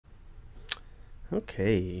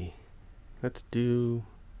Okay, let's do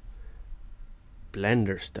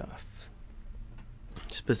Blender stuff.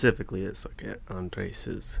 Specifically, it's like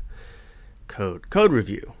Andres's code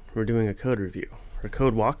review. We're doing a code review or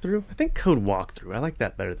code walkthrough. I think code walkthrough. I like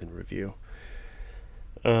that better than review.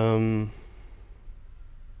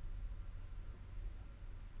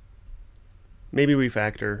 Maybe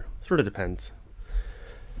refactor. Sort of depends.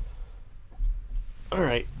 All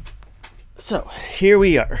right. So here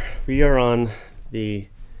we are. We are on the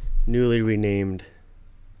newly renamed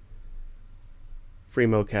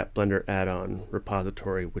FreeMoCap Blender add-on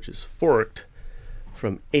repository, which is forked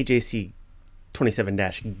from AJC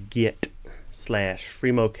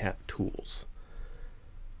 27-git/FreeMoCap tools,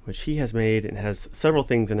 which he has made and has several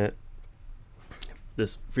things in it.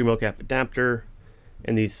 This FreeMoCap adapter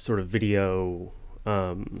and these sort of video.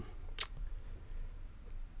 I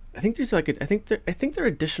think there's like I think there are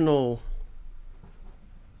additional.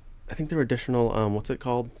 I think there are additional. What's it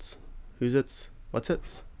called? What's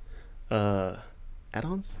its?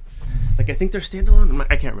 Add-ons. Like I think they're standalone.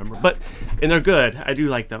 I can't remember, and they're good. I do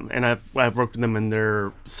like them, and I've worked with them,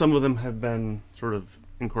 and some of them have been sort of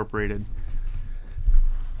incorporated.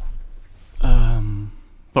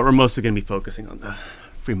 But we're mostly going to be focusing on the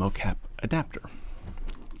FreeMoCap adapter,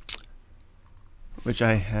 which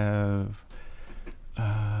I have.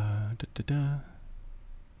 Oh,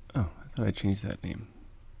 I thought I changed that name.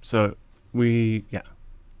 So wait,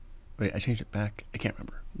 I changed it back. I can't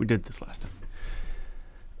remember. We did this last time.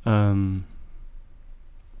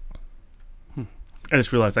 I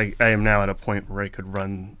just realized I am now at a point where I could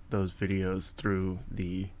run those videos through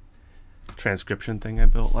the transcription thing I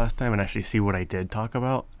built last time and actually see what I did talk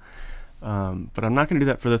about. But I'm not going to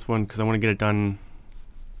do that for this one because I want to get it done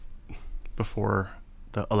before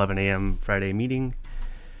the 11 a.m. Friday meeting.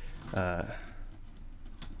 But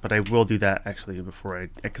I will do that actually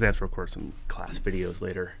because I have to record some class videos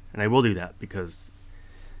later, and I will do that because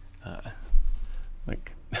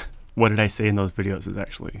like what did I say in those videos is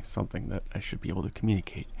actually something that I should be able to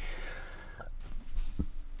communicate.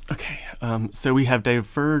 Okay, so we have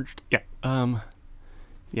diverged. So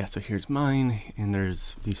here's mine, and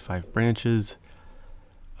there's these 5 branches.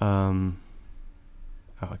 Oh,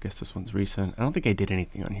 I guess this one's recent. I don't think I did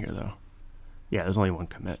anything on here though. Yeah, there's only one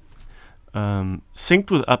commit. Synced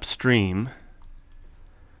with upstream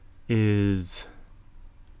is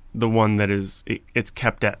the one that is it's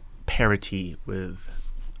kept at parity with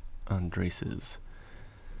Andres's.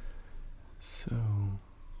 So,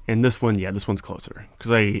 and this one, this one's closer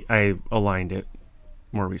because I aligned it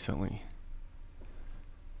more recently.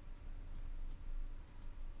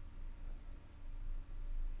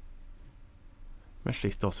 I'm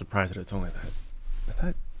actually still surprised that it's only that. I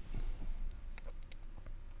thought.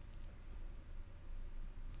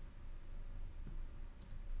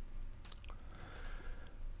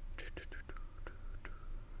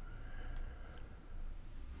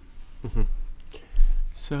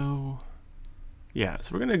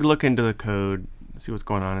 So we're going to look into the code, see what's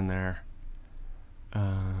going on in there,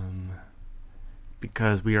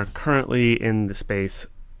 because we are currently in the space,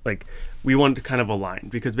 like we wanted to kind of align,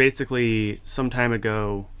 because basically some time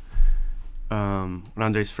ago, when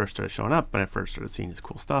Andres first started showing up and I first started seeing his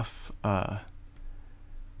cool stuff, I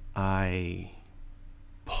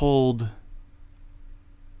forked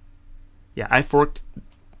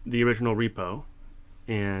the original repo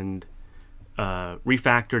and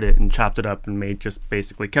refactored it and chopped it up and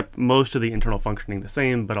basically kept most of the internal functioning the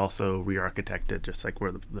same, but also re-architected just like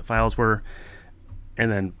where the files were,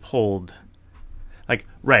 and then pulled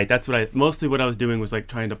that's mostly what I was doing was like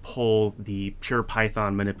trying to pull the pure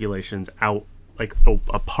Python manipulations out, like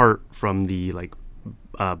apart from the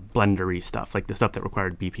blendery stuff, like the stuff that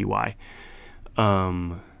required BPY,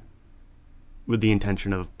 with the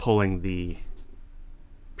intention of pulling the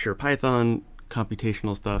pure Python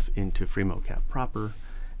computational stuff into FreeMoCap proper,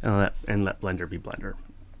 and let Blender be Blender.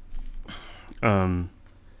 And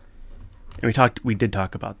we did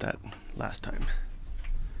talk about that last time.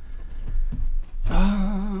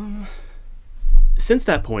 Since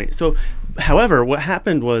that point, however, what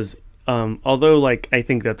happened was, although I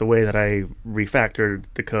think that the way that I refactored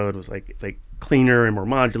the code was it's cleaner and more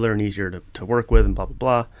modular and easier to work with and blah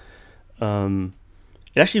blah blah.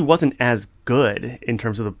 It actually wasn't as good in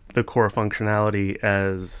terms of the core functionality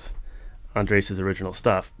as Andres's original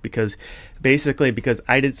stuff, because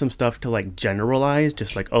I did some stuff to generalize,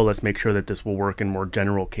 just oh, let's make sure that this will work in more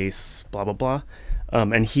general case blah blah blah,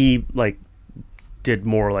 and he did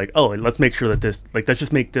more oh, let's make sure that this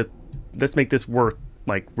let's make this work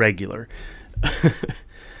regular.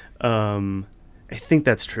 I think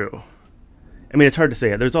that's true. I mean, it's hard to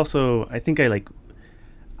say. There's also, I think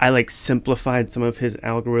I like simplified some of his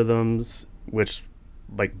algorithms, which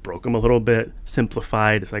like broke them a little bit.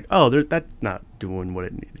 Simplified. It's like, oh, that's not doing what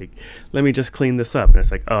it needs. Like, let me just clean this up. And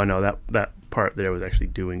it's like, oh no, that part there was actually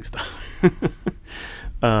doing stuff.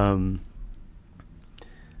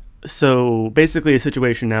 So basically, the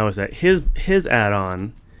situation now is that his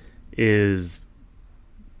add-on is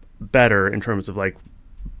better in terms of like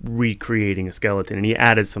recreating a skeleton, and he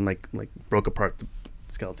added some like broke apart the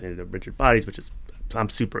skeleton into rigid bodies, which is, I'm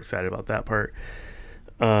super excited about that part.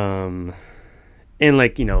 And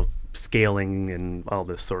like, you know, scaling and all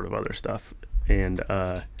this sort of other stuff. And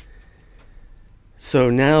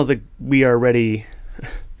so now we are ready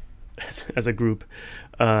as a group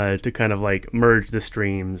to kind of like merge the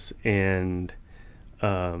streams and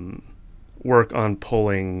work on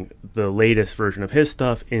pulling the latest version of his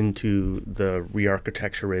stuff into the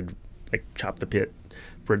re-architectured, like chop the pit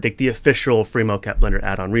for like the official FreeMoCap Blender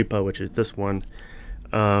add-on repo, which is this one.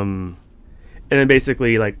 And then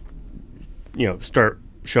basically like, you know, start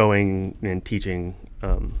showing and teaching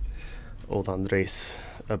old Andres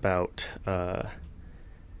about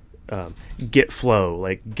Git flow,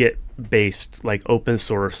 like Git based, like open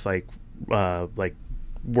source, like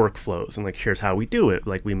workflows, and like here's how we do it.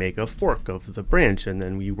 Like we make a fork of the branch, and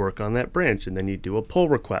then we work on that branch, and then you do a pull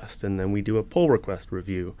request, and then we do a pull request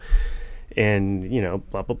review, and you know,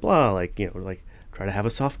 blah blah blah. Like, you know, like try to have a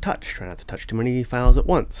soft touch, try not to touch too many files at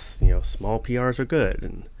once. You know, small PRs are good,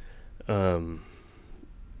 and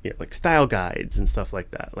you know, like style guides and stuff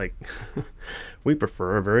like that. Like we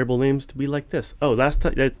prefer our variable names to be like this. Oh,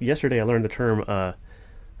 yesterday I learned the term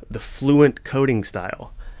the fluent coding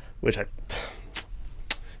style, which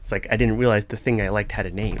it's like I didn't realize the thing I liked had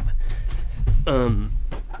a name.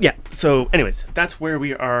 Yeah, so anyways, that's where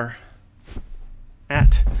we are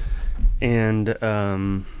at. And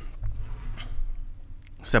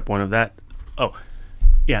step one of that. Oh,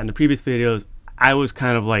 yeah, in the previous videos, I was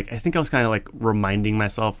kind of like, I think I was kind of like reminding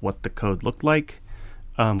myself what the code looked like,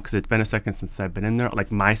 because it's been a second since I've been in there.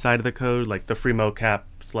 Like my side of the code, like the FreeMoCap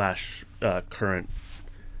 / current,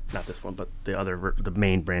 not this one, but the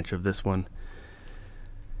main branch of this one.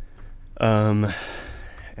 And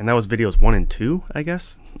that was videos 1 and 2, I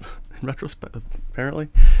guess, in retrospect, apparently.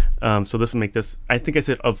 So this will make this, I think I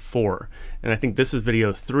said of 4, and I think this is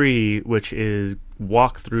video 3, which is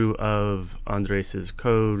walkthrough of Andres's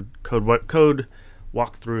code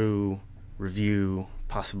walkthrough, review,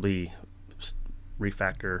 possibly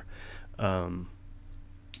refactor,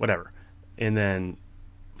 whatever. And then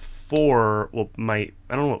 4, well, I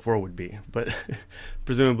don't know what 4 would be, but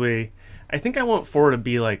presumably, I think I want 4 to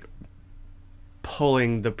be like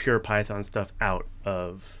pulling the pure Python stuff out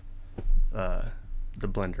of the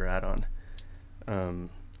Blender add-on.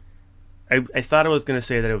 I thought I was going to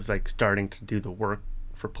say that it was like starting to do the work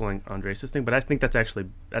for pulling Andres' thing, but I think that's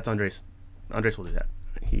Andres. Andres will do that.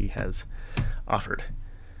 He has offered,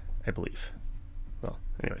 I believe. Well,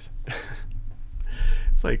 anyways,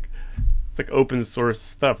 it's like open source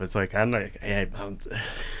stuff. It's like it's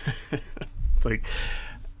like,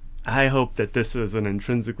 I hope that this is an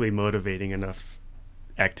intrinsically motivating enough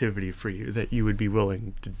activity for you that you would be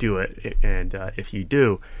willing to do it. And if you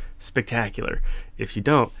do, spectacular. If you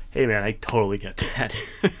don't, hey man, I totally get that.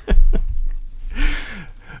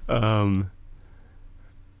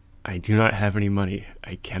 I do not have any money.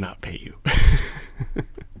 I cannot pay you.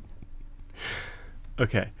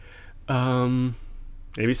 Okay.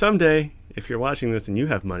 Maybe someday, if you're watching this and you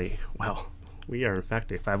have money, well, we are in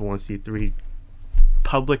fact a 501c3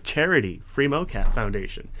 public charity, FreeMoCap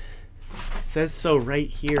Foundation. It says so right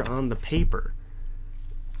here on the paper.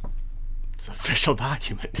 It's an official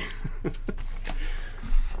document.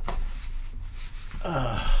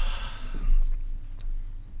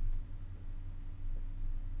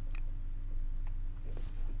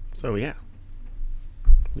 So yeah,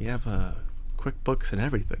 we have QuickBooks and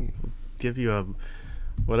everything. We'll give you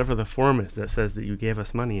whatever the form is that says that you gave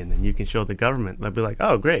us money, and then you can show the government. They'll be like,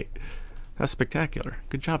 oh great, that's spectacular,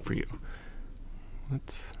 good job for you.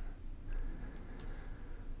 Let's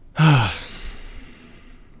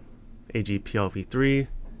AGPLv3,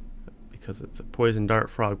 because it's a poison dart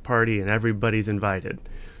frog party and everybody's invited.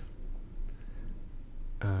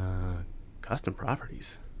 Custom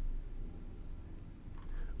properties.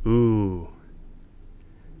 Ooh,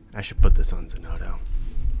 I should put this on Zenodo.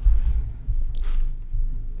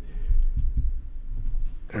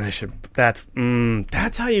 And I should,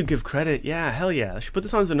 that's how you give credit. Yeah, hell yeah. I should put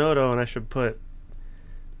this on Zenodo, and I should put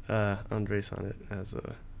Andres on it as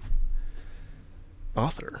a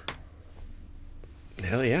author.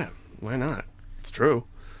 Hell yeah, why not? It's true.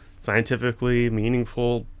 Scientifically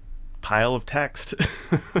meaningful pile of text.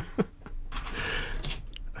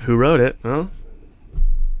 Who wrote it? Well,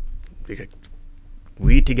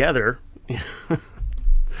 we together. I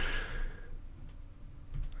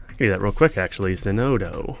can do that real quick, actually.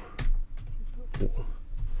 Zenodo.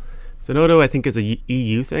 Zenodo, I think, is a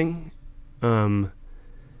EU thing. And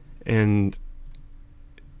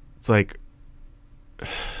it's like,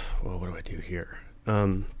 well, what do I do here?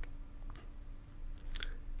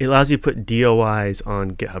 It allows you to put DOIs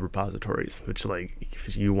on GitHub repositories, which, like,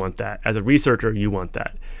 if you want that. As a researcher, you want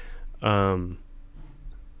that.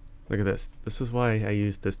 Look at this. This is why I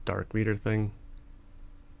use this dark reader thing.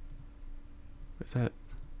 What's that?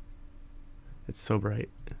 It's so bright.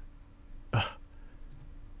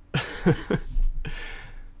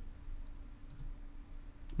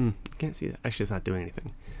 Can't see that. Actually, it's not doing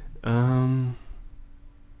anything.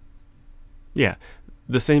 Yeah.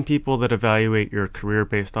 The same people that evaluate your career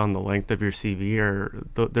based on the length of your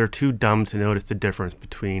CV they're too dumb to notice the difference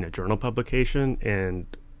between a journal publication and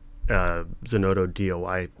Zenodo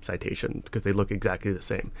DOI citation, because they look exactly the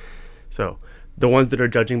same. So the ones that are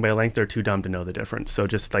judging by length are too dumb to know the difference. So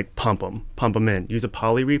just like pump them in. Use a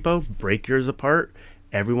poly repo, break yours apart.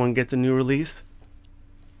 Everyone gets a new release.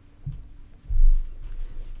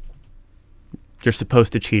 You're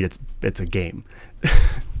supposed to cheat. It's a game.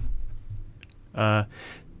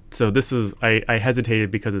 So this is, I hesitated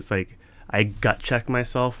because it's like, I gut check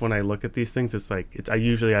myself when I look at these things. It's like, I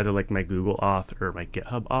usually either like my Google auth or my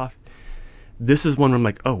GitHub auth. This is one where I'm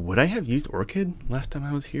like, oh, would I have used Orchid last time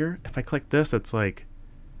I was here? If I click this, it's like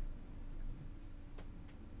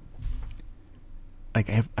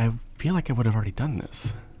I feel like I would have already done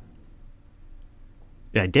this.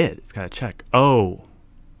 Yeah, I did. It's got to check. Oh.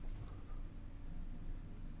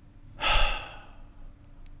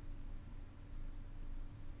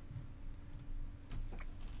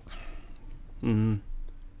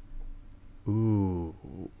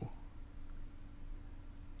 Ooh.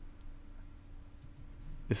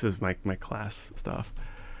 This is my class stuff.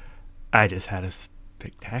 I just had a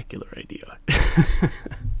spectacular idea.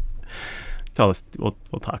 We'll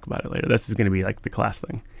talk about it later. This is going to be like the class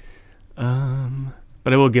thing.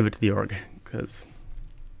 But I will give it to the org, because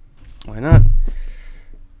why not?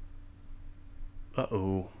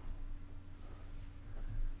 Uh-oh.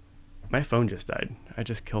 My phone just died. I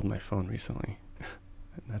just killed my phone recently.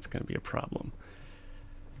 And that's going to be a problem.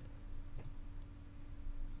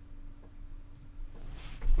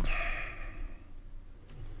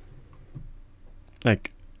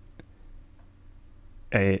 Like,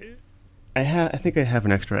 I think I have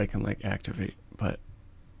an extra I can like activate, but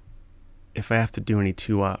if I have to do any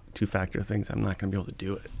two-factor things, I'm not going to be able to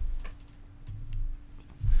do it.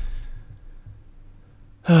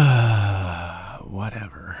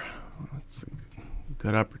 Whatever. It's a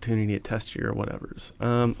good opportunity to test your whatevers.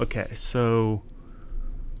 Okay, so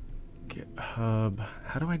GitHub.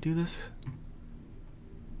 How do I do this?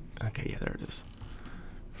 Okay, yeah, there it is.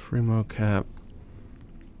 FreeMoCap.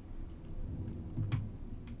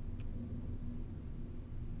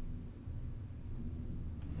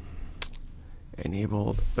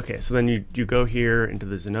 Enabled. Okay, so then you go here into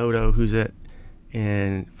the Zenodo, who's it,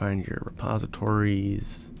 and find your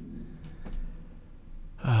repositories.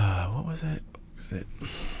 What was it? What was it?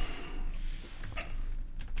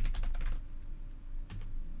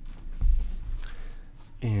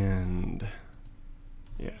 And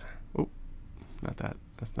yeah. Oh, not that.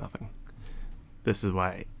 That's nothing. This is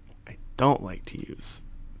why I don't like to use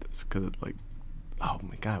this, because it's like, oh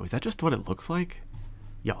my god, was that just what it looks like?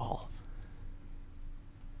 Y'all.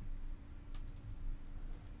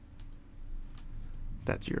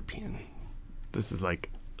 That's European. This is like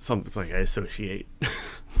something. It's like I associate.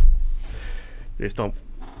 They just don't.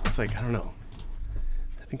 It's like, I don't know.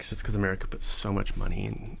 I think it's just because America puts so much money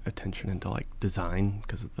and attention into like design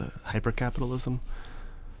because of the hypercapitalism.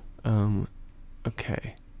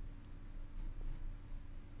 Okay.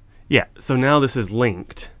 Yeah. So now this is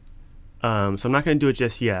linked. So I'm not going to do it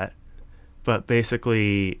just yet. But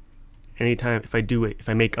basically, anytime if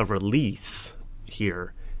I make a release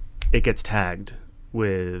here, it gets tagged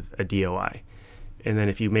with a DOI. And then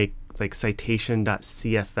if you make like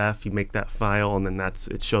citation.cff, you make that file, and then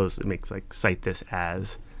it makes like cite this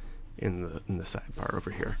as in the sidebar over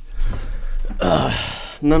here.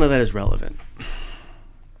 None of that is relevant.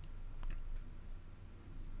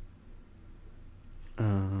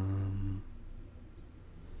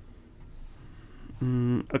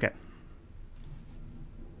 Okay.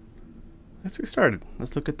 Let's get started.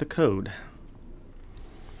 Let's look at the code.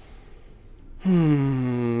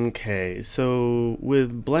 Okay, so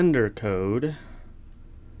with Blender code,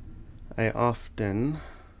 I often,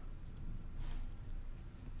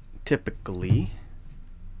 typically,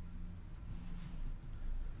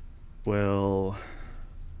 will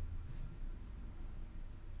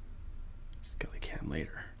Skellycam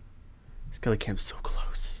later. Skellycam's so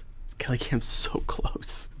close. Skellycam's so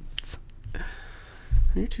close.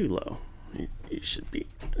 You're too low. You should be.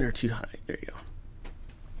 You're too high. There you go.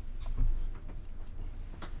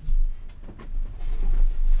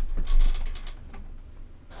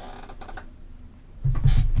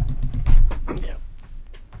 Yeah.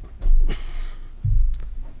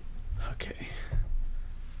 Okay.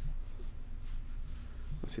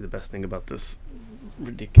 Let's see the best thing about this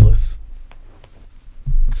ridiculous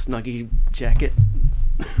Snuggie jacket.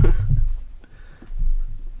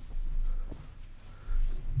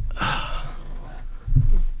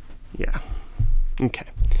 Yeah. Okay.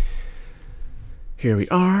 Here we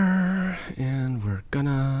are, and we're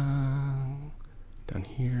gonna down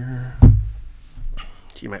here.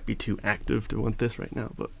 She might be too active to want this right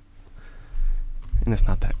now, but and it's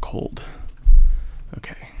not that cold.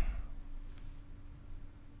 Okay.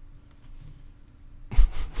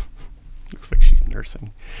 Looks like she's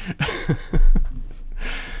nursing.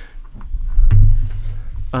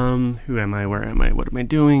 Who am I? Where am I? What am I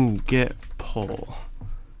doing? Get pull.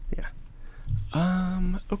 Yeah.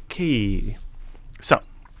 Okay. So,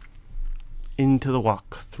 into the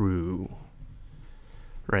walkthrough.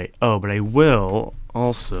 Right. Oh, but I will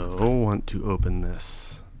also want to open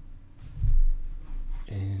this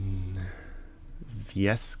in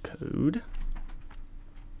VS Code.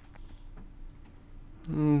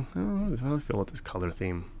 I don't know how I feel about this color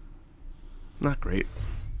theme. Not great.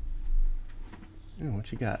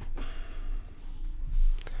 What you got?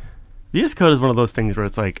 VS Code is one of those things where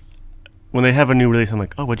it's like, when they have a new release, I'm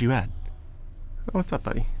like, oh, what'd you add? Oh, what's up,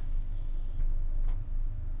 buddy?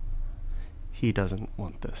 He doesn't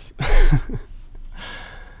want this.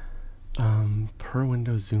 Per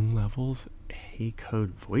window zoom levels, hey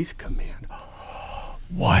code voice command.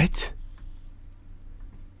 What?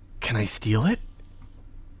 Can I steal it?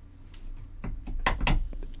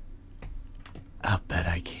 I'll bet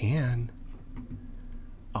I can.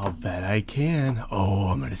 I'll bet I can. Oh,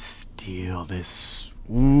 I'm gonna steal this.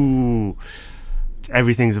 Ooh.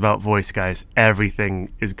 Everything's about voice, guys.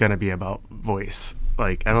 Everything is gonna be about voice.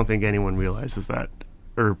 Like, I don't think anyone realizes that.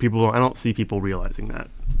 Or people, I don't see people realizing that.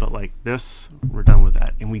 But like this, we're done with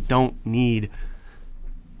that. And we don't need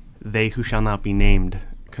they who shall not be named,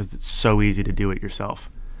 because it's so easy to do it yourself.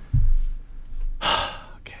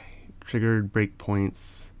 Okay. Triggered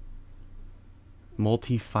breakpoints.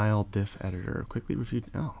 Multi-file diff editor. Quickly reviewed.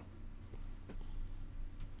 Oh.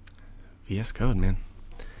 VS Code, man.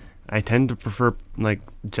 I tend to prefer like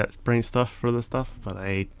JetBrains stuff for this stuff, but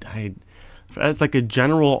as like a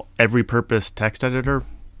general every-purpose text editor,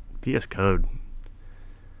 VS Code.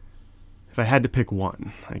 If I had to pick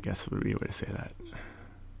one, I guess would be a way to say that.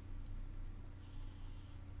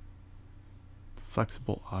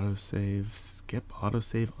 Flexible autosave. Skip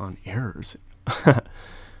autosave on errors.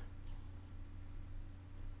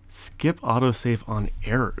 Skip autosave on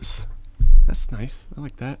errors. That's nice. I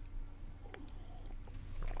like that.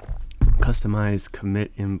 Customize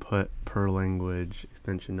commit input per language,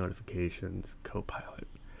 extension notifications, Copilot.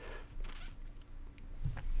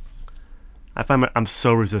 I find I'm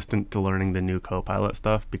so resistant to learning the new Copilot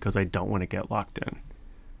stuff because I don't want to get locked in.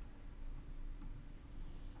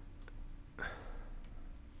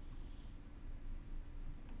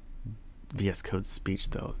 VS Code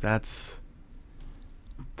speech though, that's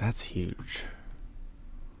huge.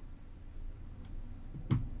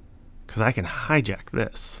 Because I can hijack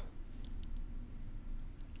this.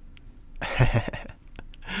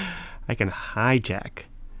 I can hijack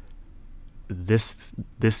this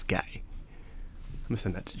guy. I'm gonna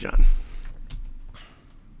send that to John.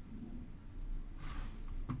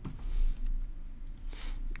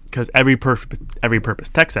 Because every purpose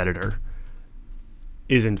text editor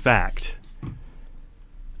is in fact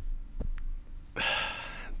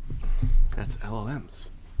that's LLMs.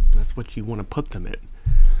 That's what you want to put them in.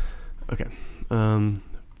 Okay.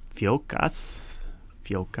 Fiocas.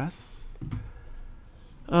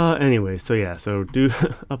 Anyway, so yeah, so do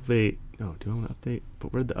update. Oh, do I want to update?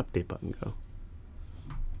 But where'd the update button go?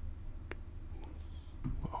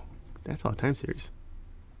 Whoa, that's all time series.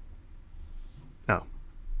 Oh,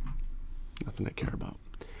 nothing I care about.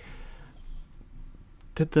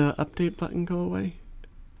 Did the update button go away?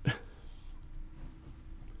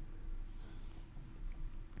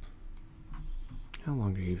 How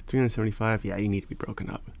long are you? 375? Yeah, you need to be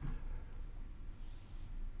broken up.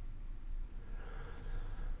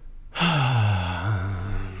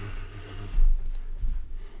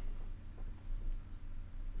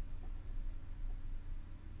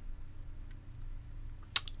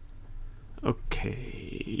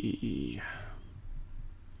 Okay. see.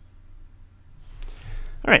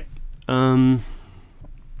 All right.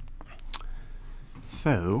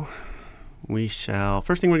 So we shall,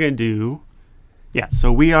 first thing we're going to do, yeah,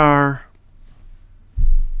 so we are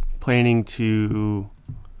planning to,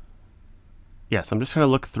 yes, I'm just going to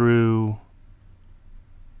look through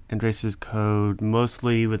Andres's code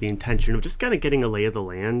mostly with the intention of just kind of getting a lay of the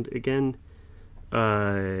land again.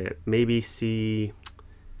 Maybe see,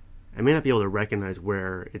 I may not be able to recognize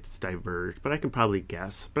where it's diverged, but I can probably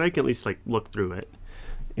guess, but I can at least like look through it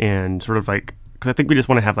and sort of like, because I think we just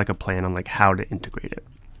want to have like a plan on like how to integrate it.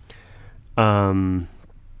 And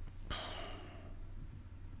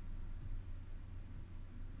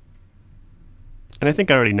I think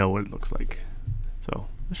I already know what it looks like, so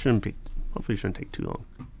this shouldn't be, hopefully it shouldn't take too long.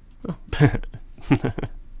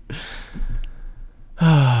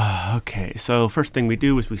 Okay, so first thing we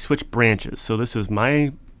do is we switch branches. So this is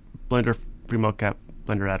my Blender FreeMoCap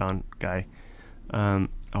Blender add-on guy. Oh,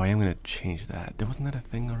 I am going to change that. Wasn't that a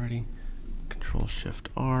thing already? Control Shift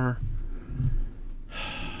R.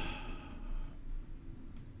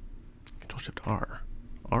 Control Shift R.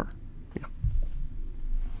 R? Yeah.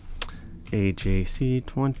 AJC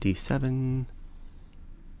 27.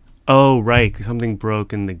 Oh, right, 'cause something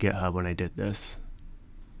broke in the GitHub when I did this.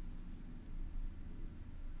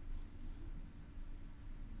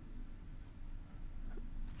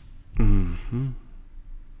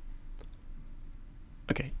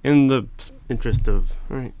 Okay, in the interest of,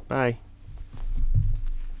 all right, bye.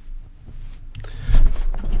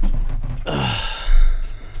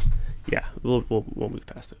 Yeah, we'll move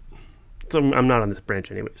past it. So I'm not on this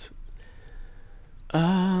branch anyways.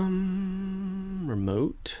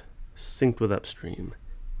 Remote, synced with upstream,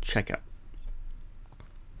 checkout.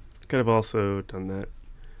 Could have also done that.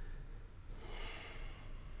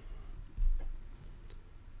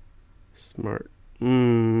 Smart.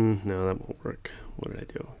 No, that won't work. What did I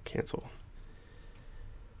do? Cancel.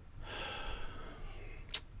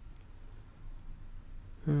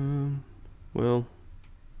 Well.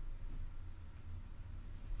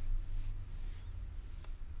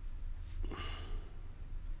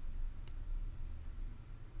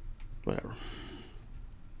 Whatever.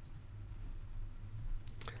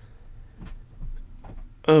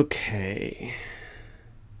 Okay.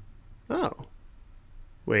 Oh.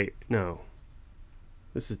 Wait, no.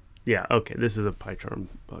 This is, yeah, okay, this is a PyCharm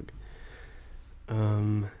bug.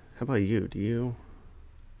 How about you? Do you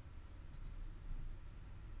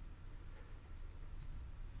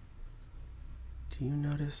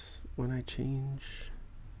notice when I change?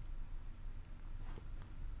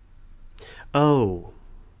 Oh.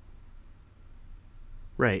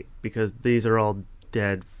 Right, because these are all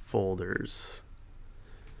dead folders.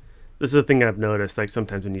 This is a thing I've noticed, like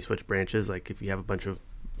sometimes when you switch branches, like if you have a bunch of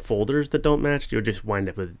folders that don't match, you'll just wind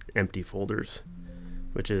up with empty folders,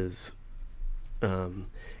 which is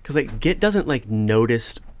because like Git doesn't like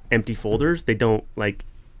notice empty folders. They don't like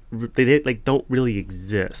don't really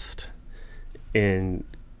exist in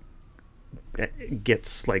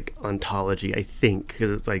Git's like ontology, I think, because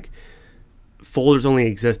it's like folders only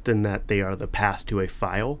exist in that they are the path to a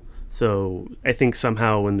file. So I think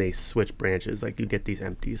somehow when they switch branches, like you get these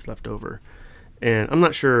empties left over. And I'm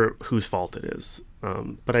not sure whose fault it is,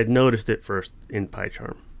 but I noticed it first in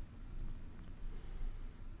PyCharm.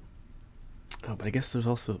 Oh, but I guess there's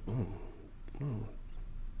also, FreeMoCap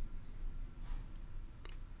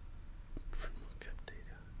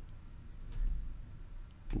data.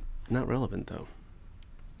 Not relevant though.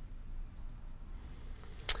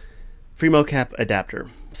 FreeMoCap adapter.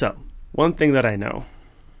 So one thing that I know.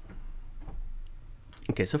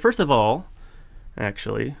 Okay, so first of all,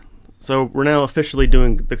 actually, so we're now officially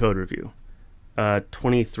doing the code review.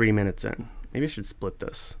 23 minutes in. Maybe I should split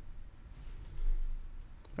this.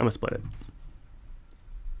 I'm gonna split it.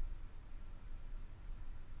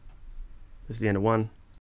 This is the end of one.